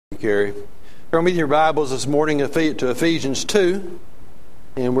Carrie. Turn with your Bibles this morning to Ephesians 2,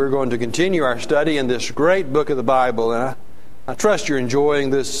 and we're going to continue our study in this great book of the Bible. And I trust you're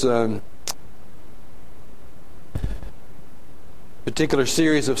enjoying this particular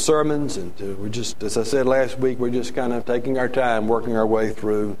series of sermons. And we're just, as I said last week, we're just kind of taking our time, working our way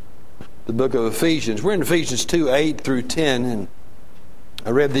through the book of Ephesians. We're in Ephesians 2, 8 through 10, and I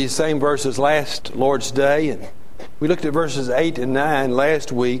read these same verses last Lord's Day, and we looked at verses 8 and 9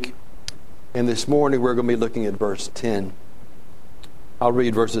 last week, and this morning we're going to be looking at verse 10. I'll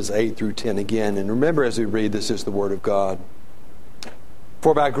read verses 8 through 10 again, and remember as we read, this is the Word of God.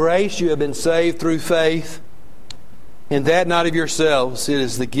 For by grace you have been saved through faith, and that not of yourselves, it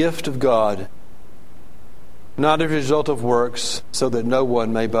is the gift of God, not a result of works, so that no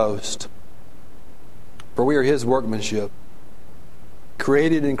one may boast. For we are His workmanship,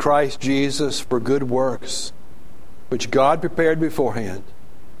 created in Christ Jesus for good works, which God prepared beforehand,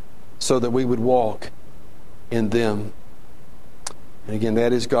 so that we would walk in them. And again,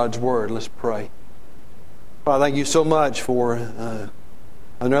 that is God's Word. Let's pray. Father, thank you so much for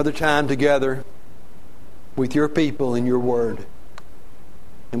another time together with your people in your Word.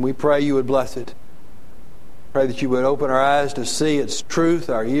 And we pray you would bless it. Pray that you would open our eyes to see its truth,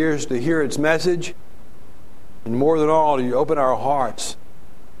 our ears to hear its message, and more than all, you open our hearts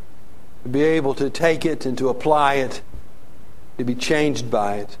to be able to take it and to apply it, to be changed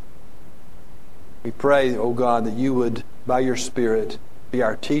by it. We pray, O God, that you would, by your Spirit, be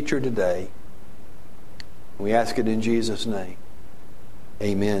our teacher today. We ask it in Jesus' name.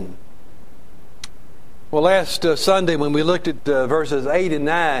 Amen. Well, last Sunday when we looked at verses 8 and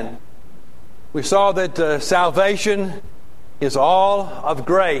 9, we saw that salvation is all of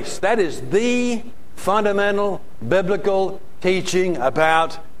grace. That is the fundamental biblical teaching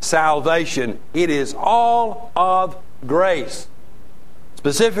about salvation. It is all of grace.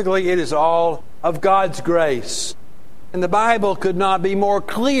 Specifically, it is all of God's grace. And the Bible could not be more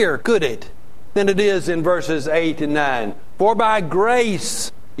clear, could it, than it is in verses 8 and 9. For by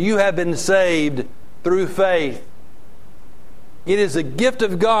grace you have been saved through faith. It is a gift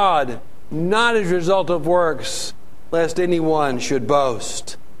of God, not as a result of works, lest anyone should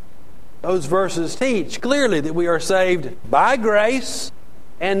boast. Those verses teach clearly that we are saved by grace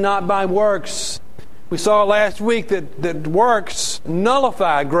and not by works. We saw last week that works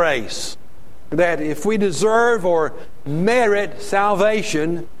nullify grace. That if we deserve or merit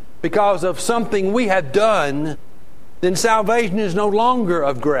salvation because of something we have done, then salvation is no longer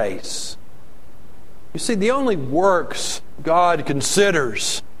of grace. You see, the only works God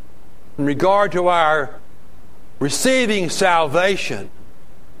considers in regard to our receiving salvation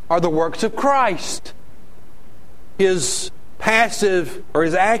are the works of Christ. His passive or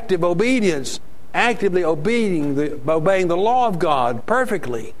his active obedience, actively obeying the law of God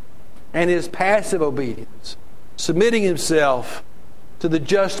perfectly, and his passive obedience, submitting himself to the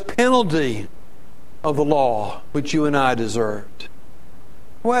just penalty of the law which you and I deserved.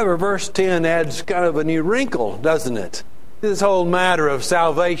 However, verse 10 adds kind of a new wrinkle, doesn't it? This whole matter of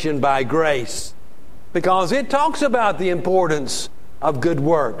salvation by grace, because it talks about the importance of good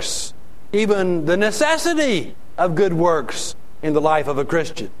works, even the necessity of good works in the life of a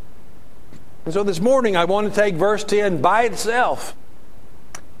Christian. And so this morning I want to take verse 10 by itself,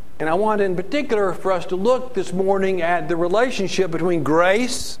 and I want in particular for us to look this morning at the relationship between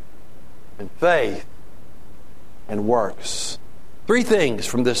grace and faith and works. Three things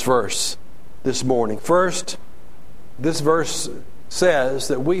from this verse this morning. First, this verse says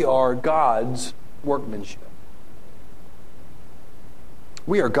that we are God's workmanship.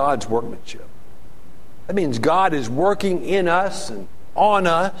 We are God's workmanship. That means God is working in us and on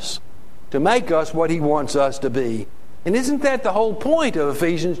us to make us what He wants us to be. And isn't that the whole point of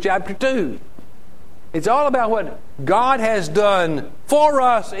Ephesians chapter 2? It's all about what God has done for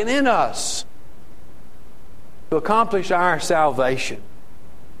us and in us to accomplish our salvation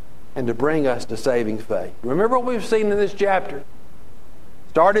and to bring us to saving faith. Remember what we've seen in this chapter.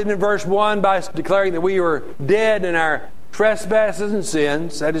 Started in verse 1 by declaring that we were dead in our trespasses and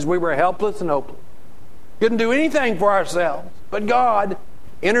sins. That is, we were helpless and hopeless. Couldn't do anything for ourselves. But God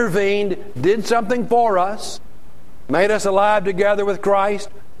intervened, did something for us, made us alive together with Christ,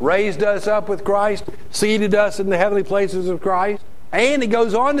 raised us up with Christ, seated us in the heavenly places of Christ. And He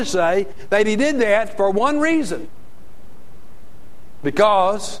goes on to say that He did that for one reason.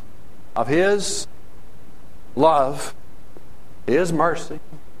 Because of His love, His mercy,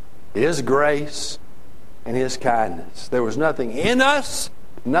 His grace, and His kindness. There was nothing in us,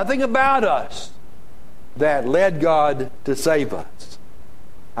 nothing about us that led God to save us.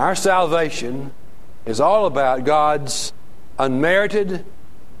 Our salvation is all about God's unmerited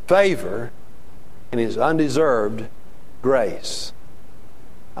favor and His undeserved grace.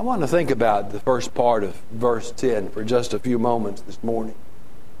 I want to think about the first part of verse 10 for just a few moments this morning,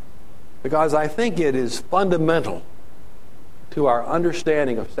 because I think it is fundamental to our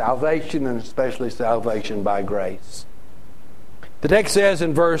understanding of salvation, and especially salvation by grace. The text says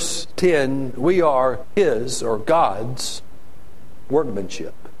in verse 10, we are His, or God's,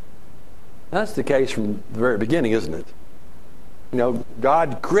 workmanship. That's the case from the very beginning, isn't it? You know,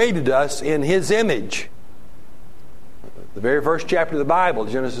 God created us in His image. The very first chapter of the Bible,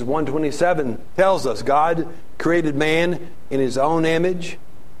 Genesis 1:27, tells us God created man in His own image.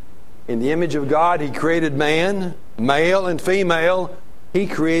 In the image of God, He created man, male and female. He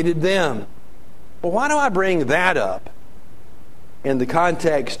created them. Well, why do I bring that up in the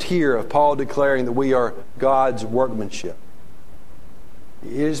context here of Paul declaring that we are God's workmanship?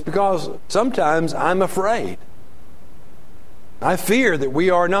 It is because sometimes I'm afraid. I fear that we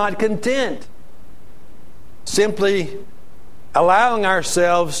are not content simply allowing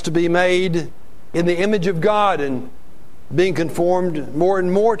ourselves to be made in the image of God and being conformed more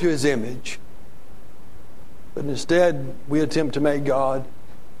and more to His image. But instead, we attempt to make God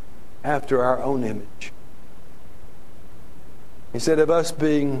after our own image. Instead of us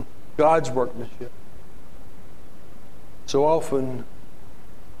being God's workmanship, so often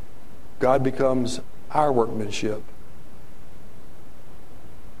God becomes our workmanship.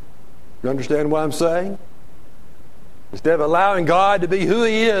 You understand what I'm saying? Instead of allowing God to be who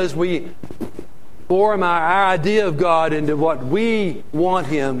He is, we form our idea of God into what we want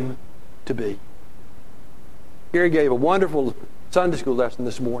Him to be. Gary gave a wonderful Sunday school lesson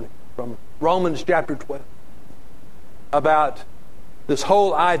this morning from Romans chapter 12 about this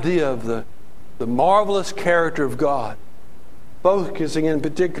whole idea of the marvelous character of God, focusing in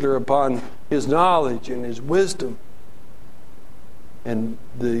particular upon His knowledge and His wisdom and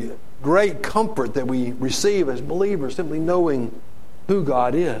the great comfort that we receive as believers simply knowing who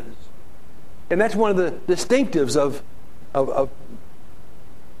God is. And that's one of the distinctives of the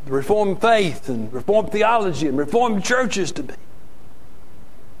Reformed faith and Reformed theology and Reformed churches to be.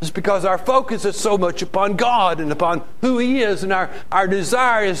 It's because our focus is so much upon God and upon who He is, and our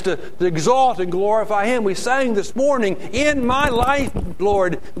desire is to exalt and glorify Him. We sang this morning, in my life,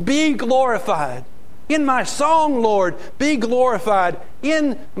 Lord, be glorified. In my song, Lord, be glorified.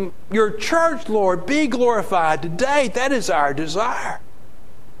 In your church, Lord, be glorified. Today, that is our desire.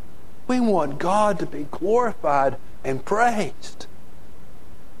 We want God to be glorified and praised.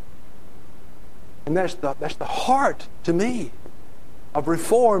 And that's the heart, to me, of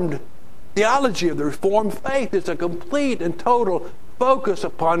Reformed theology, of the Reformed faith. It's a complete and total focus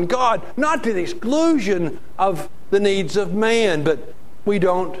upon God, not to the exclusion of the needs of man, but we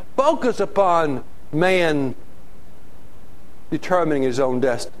don't focus upon man determining his own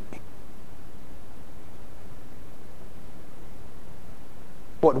destiny.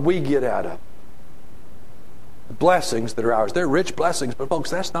 What we get out of the blessings that are ours. They're rich blessings, but folks,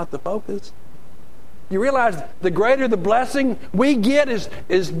 that's not the focus. You realize the greater the blessing we get is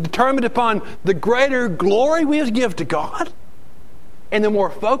determined upon the greater glory we give to God, and the more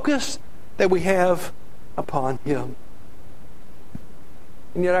focus that we have upon Him.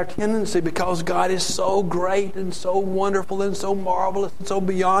 And yet our tendency, because God is so great and so wonderful and so marvelous and so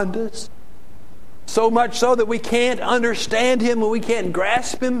beyond us, so much so that we can't understand Him and we can't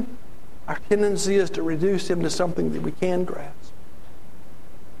grasp Him, our tendency is to reduce Him to something that we can grasp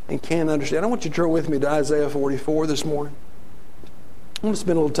and can understand. I want you to turn with me to Isaiah 44 this morning. I'm going to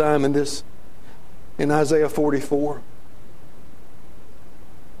spend a little time in Isaiah 44.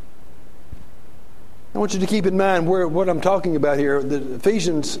 I want you to keep in mind what I'm talking about here. The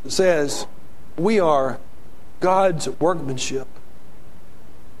Ephesians says we are God's workmanship.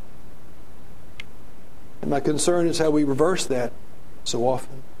 And my concern is how we reverse that so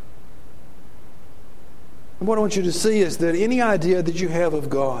often. And what I want you to see is that any idea that you have of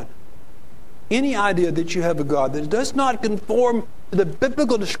God, that does not conform to the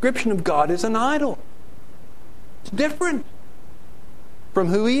biblical description of God is an idol. It's different from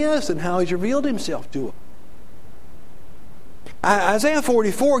who He is and how He's revealed Himself to us. Isaiah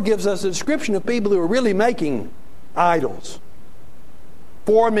 44 gives us a description of people who are really making idols,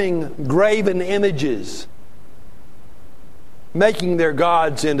 forming graven images, making their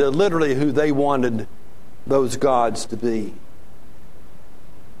gods into literally who they wanted those gods to be.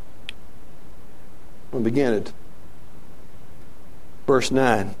 We'll begin at verse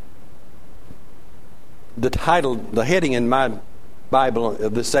 9. The heading in my Bible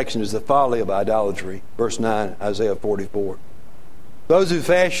of this section is the folly of idolatry. Verse 9, Isaiah 44. Those who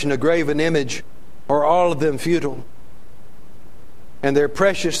fashion a graven image are all of them futile. And their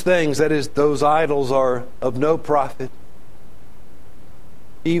precious things, that is, those idols, are of no profit.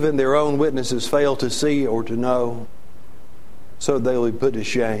 Even their own witnesses fail to see or to know, so they will be put to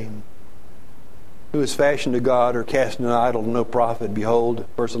shame. Who is fashioned to God or casting an idol to no profit? Behold,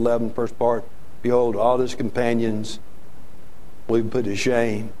 verse 11, first part, behold, all his companions will be put to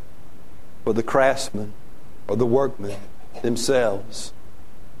shame. For the craftsmen or the workmen themselves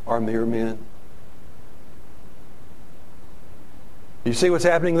are mere men. You see what's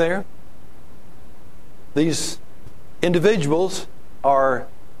happening there? These individuals are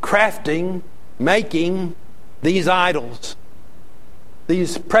crafting, making these idols,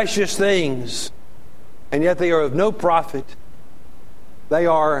 these precious things, and yet they are of no profit. They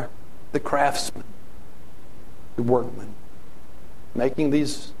are the craftsmen, the workmen, making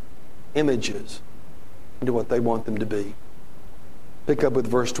these images into what they want them to be. Pick up with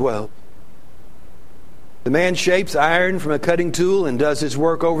verse 12. The man shapes iron from a cutting tool and does his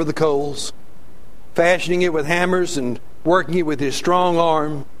work over the coals, fashioning it with hammers and working it with his strong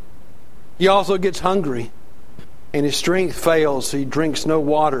arm. He also gets hungry, and his strength fails. He drinks no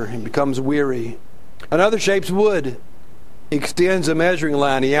water and becomes weary. Another shapes wood. He extends a measuring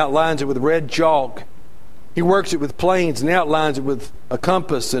line. He outlines it with red chalk. He works it with planes and outlines it with a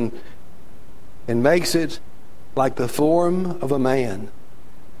compass and makes it like the form of a man,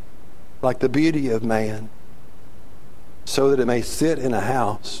 like the beauty of man, so that it may sit in a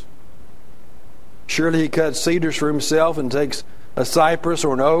house. Surely he cuts cedars for himself and takes a cypress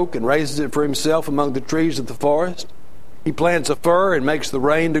or an oak and raises it for himself among the trees of the forest. He plants a fir and makes the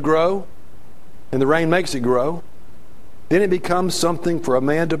rain to grow, and the rain makes it grow. Then it becomes something for a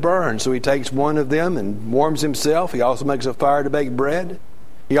man to burn. So he takes one of them and warms himself. He also makes a fire to bake bread.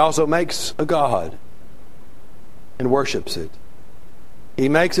 He also makes a god and worships it. He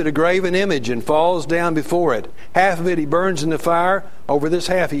makes it a graven image and falls down before it. Half of it he burns in the fire. Over this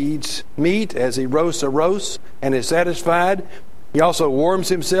half he eats meat as he roasts a roast and is satisfied. He also warms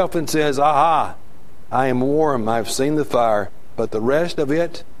himself and says, "Aha, I am warm, I have seen the fire." But the rest of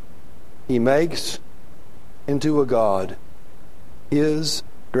it he makes into a god, his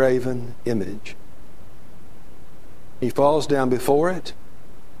graven image. He falls down before it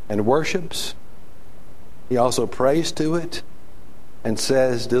and worships. He also prays to it and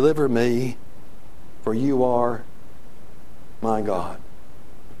says, "Deliver me, for you are my God."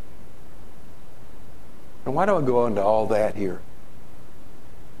 And why do I go into all that here?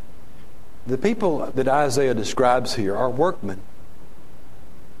 The people that Isaiah describes here are workmen.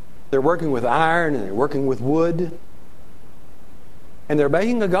 They're working with iron and they're working with wood. And they're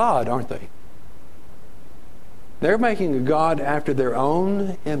making a god, aren't they? They're making a god after their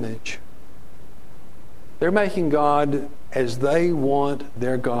own image. They're making God as they want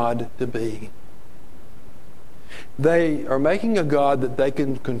their God to be. They are making a God that they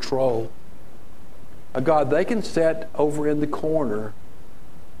can control. A God they can set over in the corner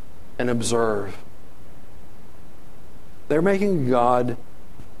and observe. They're making a God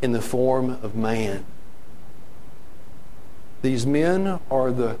in the form of man. These men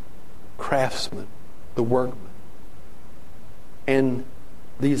are the craftsmen, the workmen. And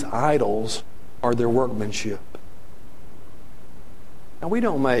these idols are their workmanship. Now, we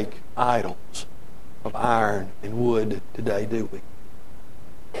don't make idols of iron and wood today, do we?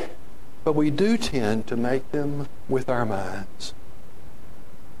 But we do tend to make them with our minds.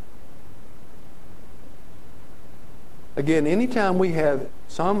 Again, anytime we have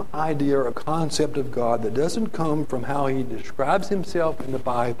some idea or concept of God that doesn't come from how He describes Himself in the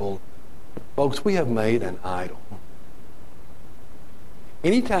Bible, folks, we have made an idol.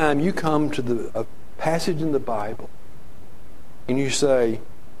 Anytime you come to a passage in the Bible and you say,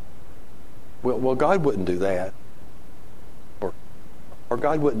 well, God wouldn't do that, or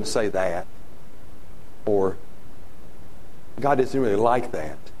God wouldn't say that, or God isn't really like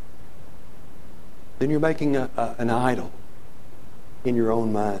that, then you're making an idol in your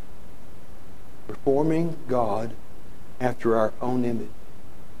own mind. We're forming God after our own image,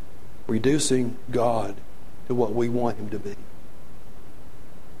 reducing God to what we want Him to be.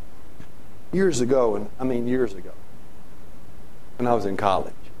 Years ago, when I was in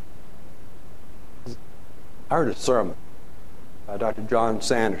college, I heard a sermon by Dr. John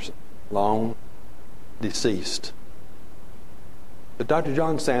Sanderson, long deceased. But Dr.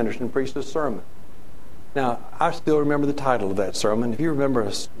 John Sanderson preached a sermon. Now, I still remember the title of that sermon. If you remember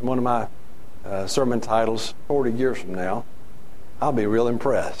one of my sermon titles 40 years from now, I'll be real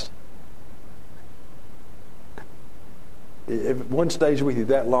impressed. If one stays with you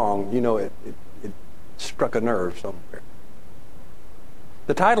that long, you know it struck a nerve somewhere.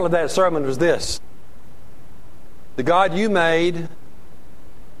 The title of that sermon was this: "The God you made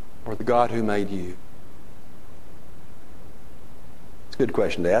or the God who made you? It's a good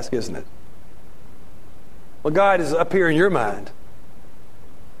question to ask, isn't it? Well, God is up here in your mind.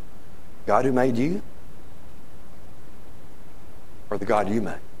 God who made you, or the God you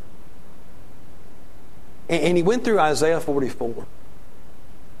made? And he went through Isaiah 44.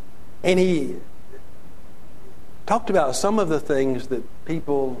 And he talked about some of the things that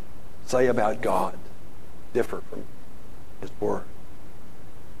people say about God differ from His Word.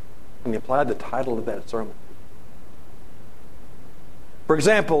 And he applied the title of that sermon. For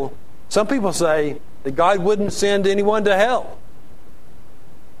example, some people say that God wouldn't send anyone to hell.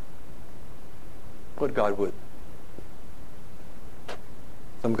 What God would?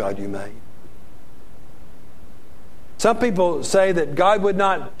 Some God you made. Some people say that God would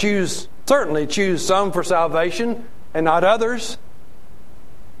not certainly choose some for salvation and not others.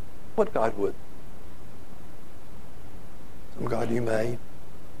 What God would? Some God you made.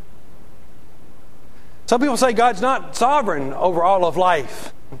 Some people say God's not sovereign over all of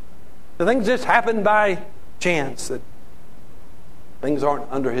life. The things just happen by chance, that things aren't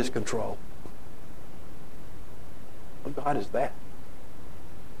under His control. What God is that?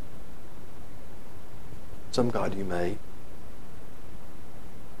 Some God you made.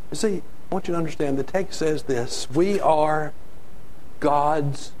 You see, I want you to understand, the text says this: we are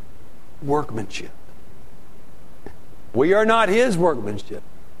God's workmanship. We are not His workmanship.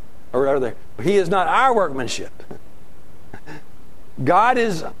 Or rather, He is not our workmanship. God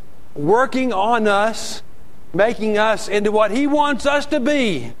is working on us, making us into what He wants us to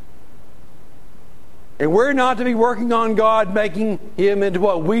be. And we're not to be working on God, making Him into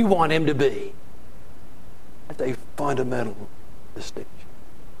what we want Him to be. That's a fundamental distinction.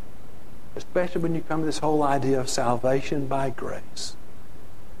 Especially when you come to this whole idea of salvation by grace.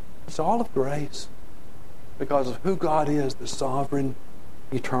 It's all of grace because of who God is, the sovereign,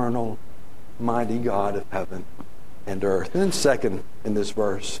 eternal, mighty God of heaven and earth. And then second, in this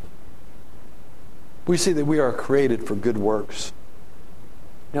verse, we see that we are created for good works.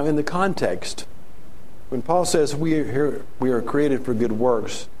 Now, in the context, when Paul says we are created for good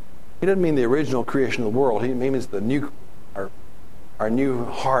works, he doesn't mean the original creation of the world. He means our new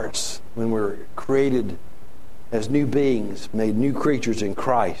hearts when we're created as new beings, made new creatures in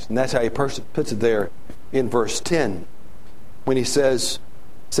Christ. And that's how he puts it there in verse 10. When he says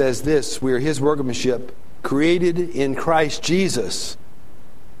this: we are His workmanship, created in Christ Jesus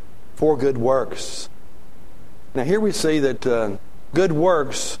for good works. Now here we see that good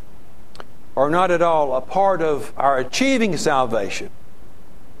works are not at all a part of our achieving salvation,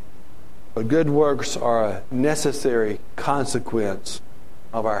 but good works are a necessary consequence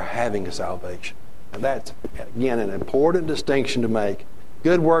of our having salvation. And that's, again, an important distinction to make.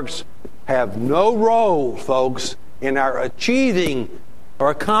 Good works have no role, folks, in our achieving or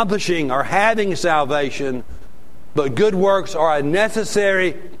accomplishing or having salvation, but good works are a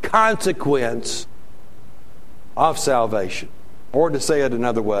necessary consequence of salvation. Or to say it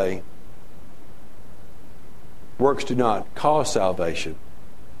another way, works do not cause salvation.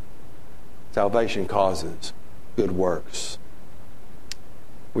 Salvation causes good works.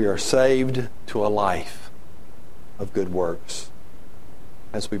 We are saved to a life of good works.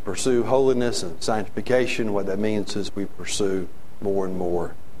 As we pursue holiness and sanctification, what that means is we pursue more and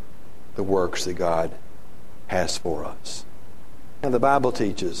more the works that God has for us. And the Bible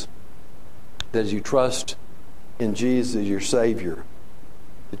teaches that as you trust in Jesus as your Savior,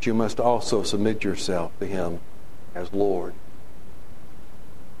 that you must also submit yourself to Him as Lord.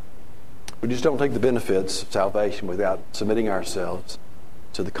 We just don't take the benefits of salvation without submitting ourselves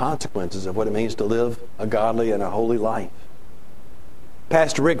to the consequences of what it means to live a godly and a holy life.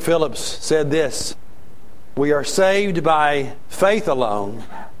 Pastor Rick Phillips said this: we are saved by faith alone,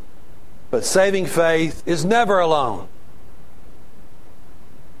 but saving faith is never alone.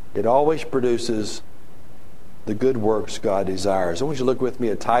 It always produces the good works God desires. I want you to look with me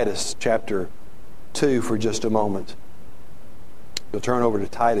at Titus chapter 2 for just a moment. You'll turn over to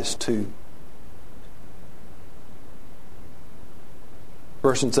Titus 2.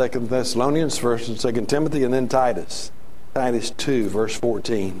 1st and 2nd Thessalonians, 1st and 2nd Timothy, and then Titus. Titus 2, verse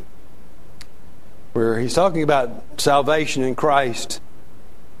 14. Where he's talking about salvation in Christ.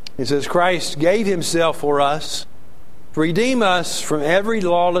 He says, Christ gave Himself for us to redeem us from every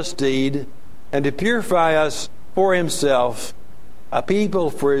lawless deed and to purify us for Himself, a people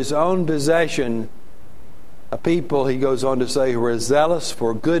for His own possession, a people, he goes on to say, who are zealous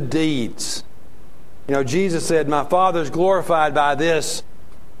for good deeds. You know, Jesus said, my Father is glorified by this,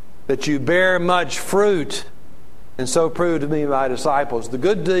 that you bear much fruit, and so prove to be my disciples. The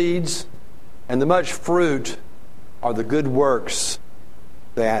good deeds and the much fruit are the good works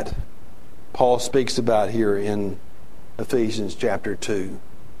that Paul speaks about here in Ephesians chapter 2.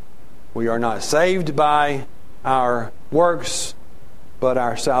 We are not saved by our works, but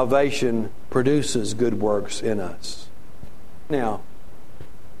our salvation produces good works in us. Now,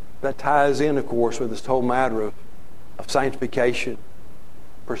 that ties in, of course, with this whole matter of sanctification,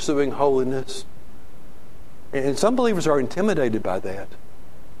 pursuing holiness. And some believers are intimidated by that.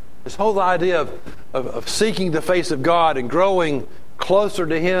 This whole idea of seeking the face of God and growing closer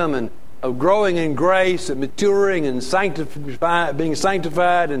to Him, and of growing in grace and maturing and being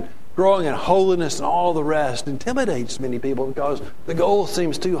sanctified and growing in holiness and all the rest intimidates many people because the goal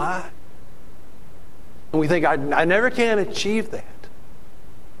seems too high. And we think, I never can achieve that.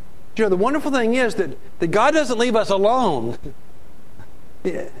 You know, the wonderful thing is that God doesn't leave us alone.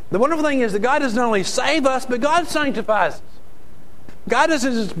 The wonderful thing is that God doesn't only save us, but God sanctifies us. God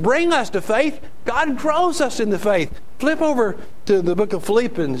doesn't just bring us to faith, God grows us in the faith. Flip over to the book of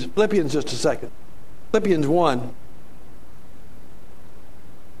Philippians just a second. Philippians 1.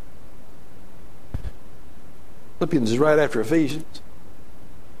 Philippians is right after Ephesians.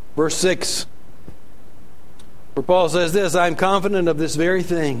 Verse 6. For Paul says this, I am confident of this very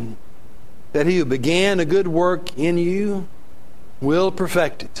thing, that he who began a good work in you will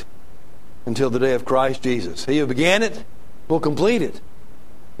perfect it until the day of Christ Jesus. He who began it will complete it.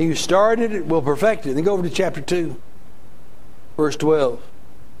 He who started it will perfect it. Then go over to chapter 2, verse 12.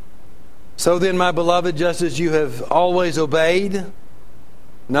 So then, my beloved, just as you have always obeyed,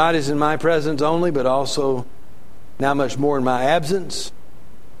 not as in my presence only, but also now much more in my absence,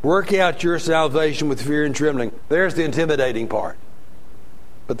 work out your salvation with fear and trembling. There's the intimidating part.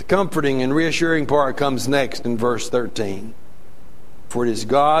 But the comforting and reassuring part comes next in verse 13. For it is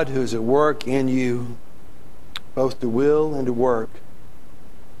God who is at work in you, both to will and to work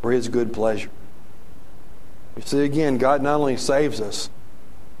for His good pleasure. You see, again, God not only saves us,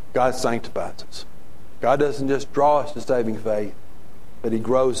 God sanctifies us. God doesn't just draw us to saving faith, but He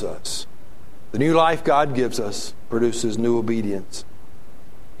grows us. The new life God gives us produces new obedience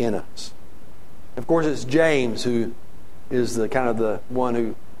in us. Of course, it's James who is the one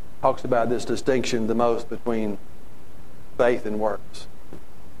who talks about this distinction the most between faith and works.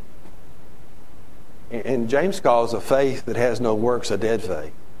 And James calls a faith that has no works a dead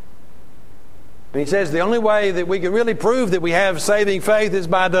faith. And he says the only way that we can really prove that we have saving faith is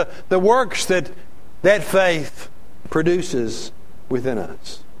by the works that faith produces within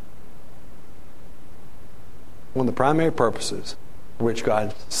us. One of the primary purposes for which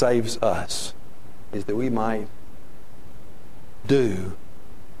God saves us is that we might do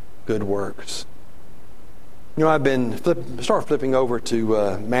good works. You know, I've been flipping over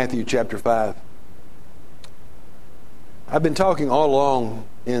to Matthew chapter 5. I've been talking all along,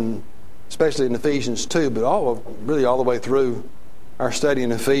 especially in Ephesians 2, but all the way through our study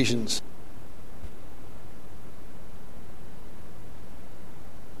in Ephesians.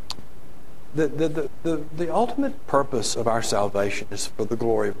 The ultimate purpose of our salvation is for the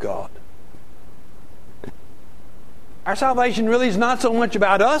glory of God. Our salvation really is not so much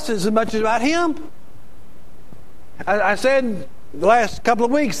about us as much as about Him. I said the last couple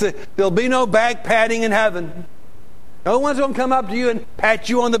of weeks that there'll be no back patting in heaven. No one's going to come up to you and pat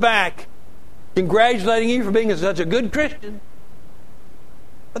you on the back, congratulating you for being such a good Christian.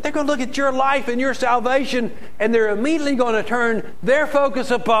 But they're going to look at your life and your salvation, and they're immediately going to turn their focus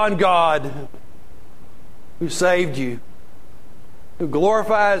upon God, who saved you, who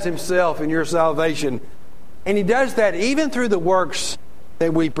glorifies Himself in your salvation. And He does that even through the works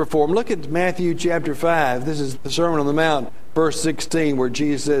that we perform. Look at Matthew chapter 5. This is the Sermon on the Mount, verse 16, where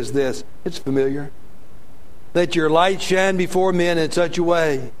Jesus says this. It's familiar. Let your light shine before men in such a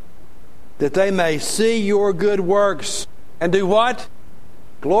way that they may see your good works and do what?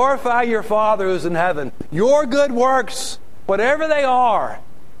 Glorify your Father who's in heaven. Your good works, whatever they are.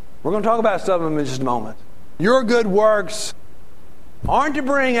 We're going to talk about some of them in just a moment. Your good works aren't to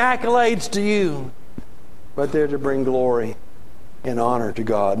bring accolades to you, but they're to bring glory and honor to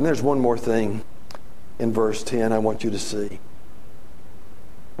God. And there's one more thing in verse 10 I want you to see,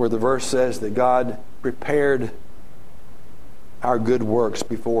 where the verse says that God prepared our good works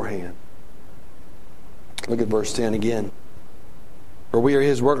beforehand. Look at verse 10 again. For we are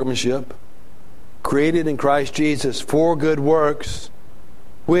His workmanship, created in Christ Jesus for good works,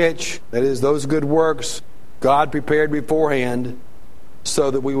 which, that is, those good works, God prepared beforehand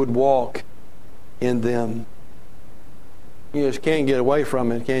so that we would walk in them. You just can't get away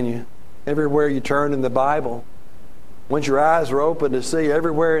from it, can you? Everywhere you turn in the Bible, once your eyes are open to see,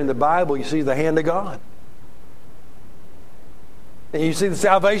 everywhere in the Bible you see the hand of God. And you see the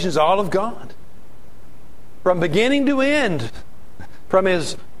salvation is all of God. From beginning to end. from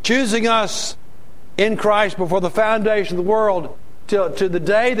His choosing us in Christ before the foundation of the world to the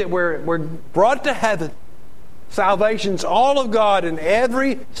day that we're brought to heaven. Salvation's all of God, and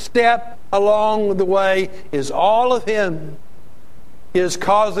every step along the way is all of Him. He is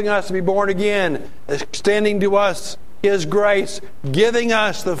causing us to be born again, extending to us His grace, giving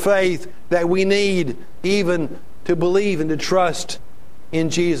us the faith that we need even to believe and to trust in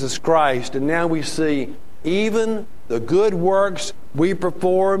Jesus Christ. And now we see even the good works we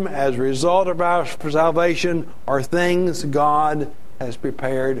perform as a result of our salvation are things God has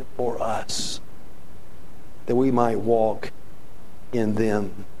prepared for us, that we might walk in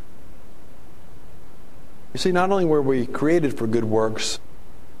them. You see, not only were we created for good works,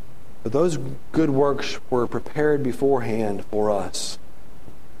 but those good works were prepared beforehand for us.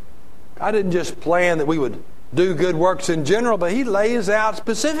 God didn't just plan that we would do good works in general, but He lays out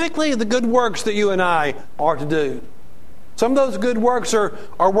specifically the good works that you and I are to do. Some of those good works are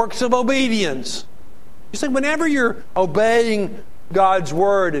works of obedience. You see, whenever you're obeying God's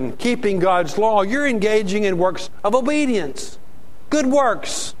Word and keeping God's law, you're engaging in works of obedience. Good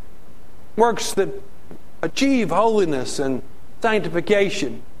works. Works that achieve holiness and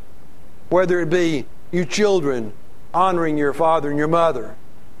sanctification. Whether it be you children honoring your father and your mother.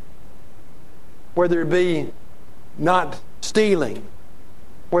 Whether it be not stealing.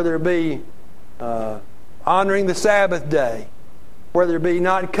 Whether it be honoring the Sabbath day. Whether it be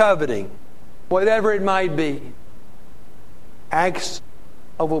not coveting. Whatever it might be. Acts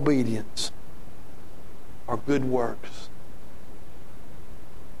of obedience are good works.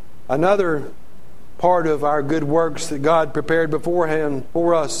 Another part of our good works that God prepared beforehand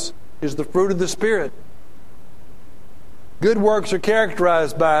for us is the fruit of the Spirit. Good works are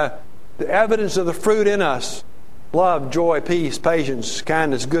characterized by the evidence of the fruit in us: love, joy, peace, patience,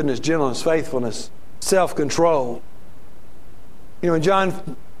 kindness, goodness, gentleness, faithfulness, self-control. In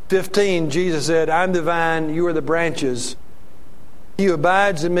John 15, Jesus said, "I'm the vine, you are the branches. He who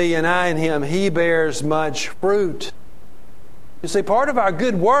abides in me and I in him, he bears much fruit." You see, part of our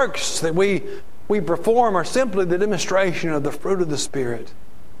good works that we perform are simply the demonstration of the fruit of the Spirit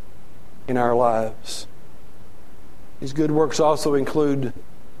in our lives. These good works also include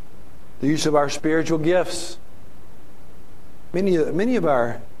the use of our spiritual gifts. Many of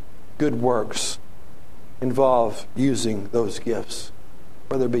our good works involve using those gifts,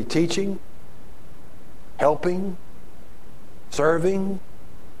 whether it be teaching, helping, serving,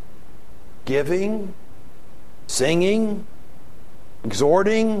 giving, singing,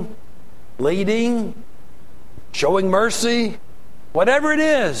 exhorting, leading, showing mercy, whatever it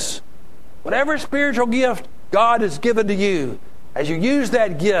is, whatever spiritual gift God has given to you, as you use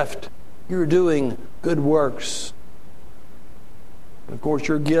that gift, you're doing good works. And of course,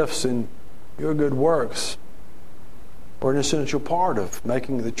 your gifts and your good works are an essential part of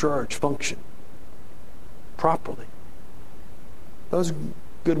making the church function properly. Those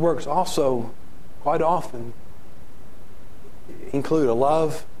good works also, quite often, include a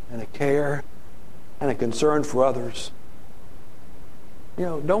love and a care and a concern for others.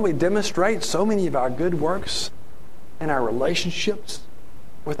 Don't we demonstrate so many of our good works in our relationships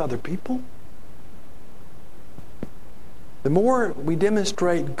with other people? The more we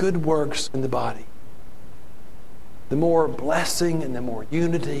demonstrate good works in the body, the more blessing and the more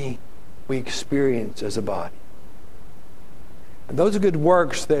unity we experience as a body. And those good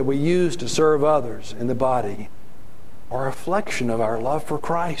works that we use to serve others in the body are a reflection of our love for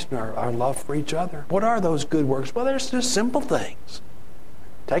Christ and our love for each other. What are those good works? Well, there's just simple things.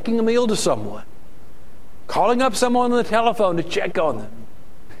 Taking a meal to someone. Calling up someone on the telephone to check on them.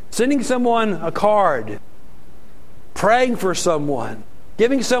 Sending someone a card. Praying for someone.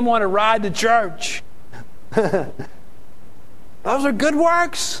 Giving someone a ride to church. Those are good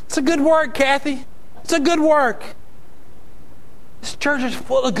works. It's a good work, Kathy. It's a good work. This church is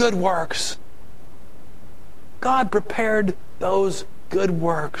full of good works. God prepared those good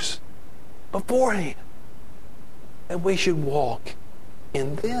works beforehand, and we should walk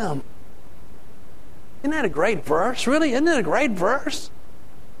in them. Isn't that a great verse? Really? Isn't that a great verse?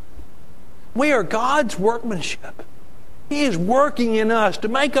 We are God's workmanship. He is working in us to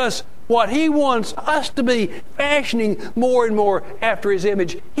make us what He wants us to be, fashioning more and more after His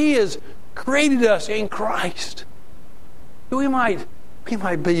image. He has created us in Christ. We might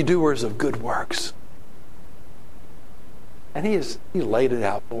be doers of good works. And He laid it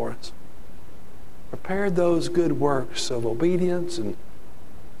out for us. Prepared those good works of obedience and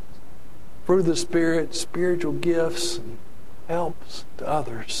fruit of the Spirit, spiritual gifts, and helps to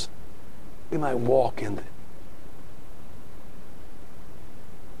others. We might walk in them.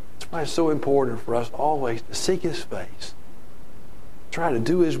 That's why it's so important for us always to seek His face, try to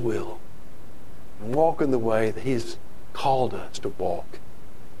do His will and walk in the way that He's called us to walk.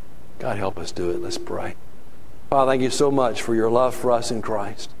 God, help us do it. Let's pray. Father, thank you so much for your love for us in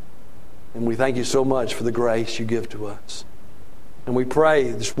Christ. And we thank you so much for the grace you give to us. And we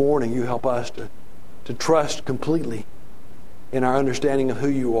pray this morning you help us to trust completely in our understanding of who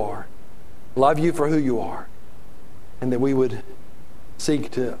you are, love you for who you are, and that we would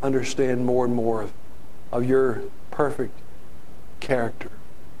seek to understand more and more of your perfect character.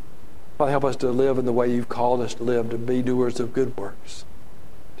 Father, help us to live in the way you've called us to live, to be doers of good works,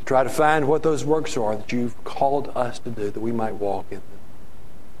 to try to find what those works are that you've called us to do, that we might walk in them.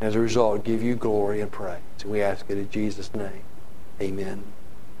 As a result, give you glory and praise. And we ask it in Jesus' name. Amen.